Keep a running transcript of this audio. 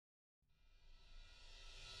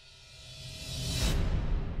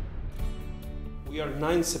We are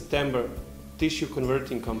 9 September Tissue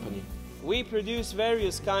Converting Company. We produce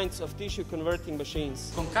various kinds of tissue converting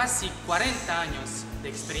machines. Con casi 40 años de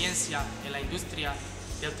experiencia en la industria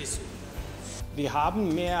del tisú. Wir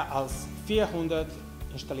haben mehr als 400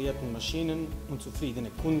 installierten Maschinen und zufriedene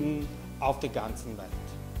Kunden auf der ganzen Welt.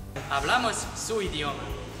 Hablamos su idioma.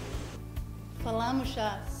 Falamos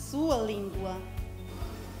a sua língua.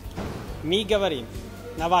 Mi говорим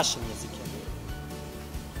на вашем языке.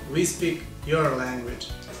 We speak your language.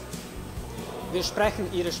 Wir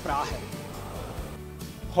sprechen Ihre Sprache.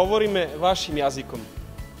 Govorime vašim jazikom.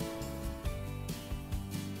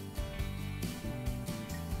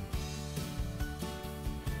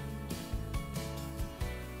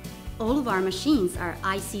 All of our machines are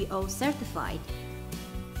ICO certified.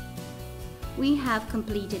 We have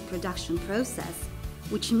completed production process,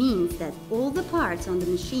 which means that all the parts on the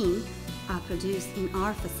machine are produced in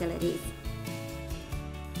our facilities.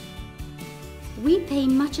 We pay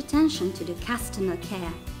much attention to the customer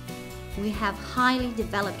care. We have highly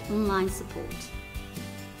developed online support.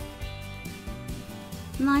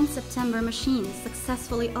 9 September machines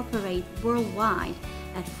successfully operate worldwide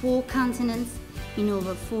at 4 continents in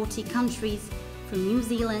over 40 countries, from New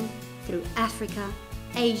Zealand through Africa,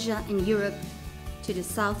 Asia and Europe to the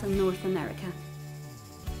South and North America.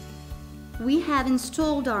 We have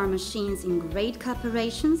installed our machines in great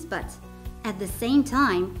corporations, but at the same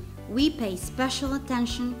time, we pay special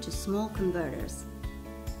attention to small converters.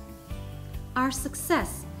 Our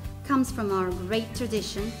success comes from our great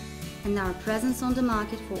tradition and our presence on the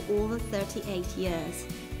market for over 38 years.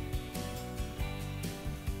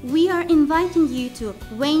 We are inviting you to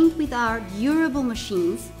acquaint with our durable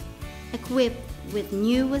machines, equipped with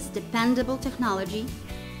newest dependable technology,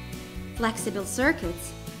 flexible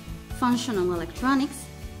circuits, functional electronics,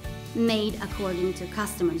 made according to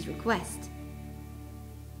customers' request.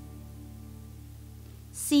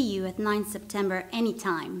 See you at 9 September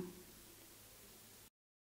anytime.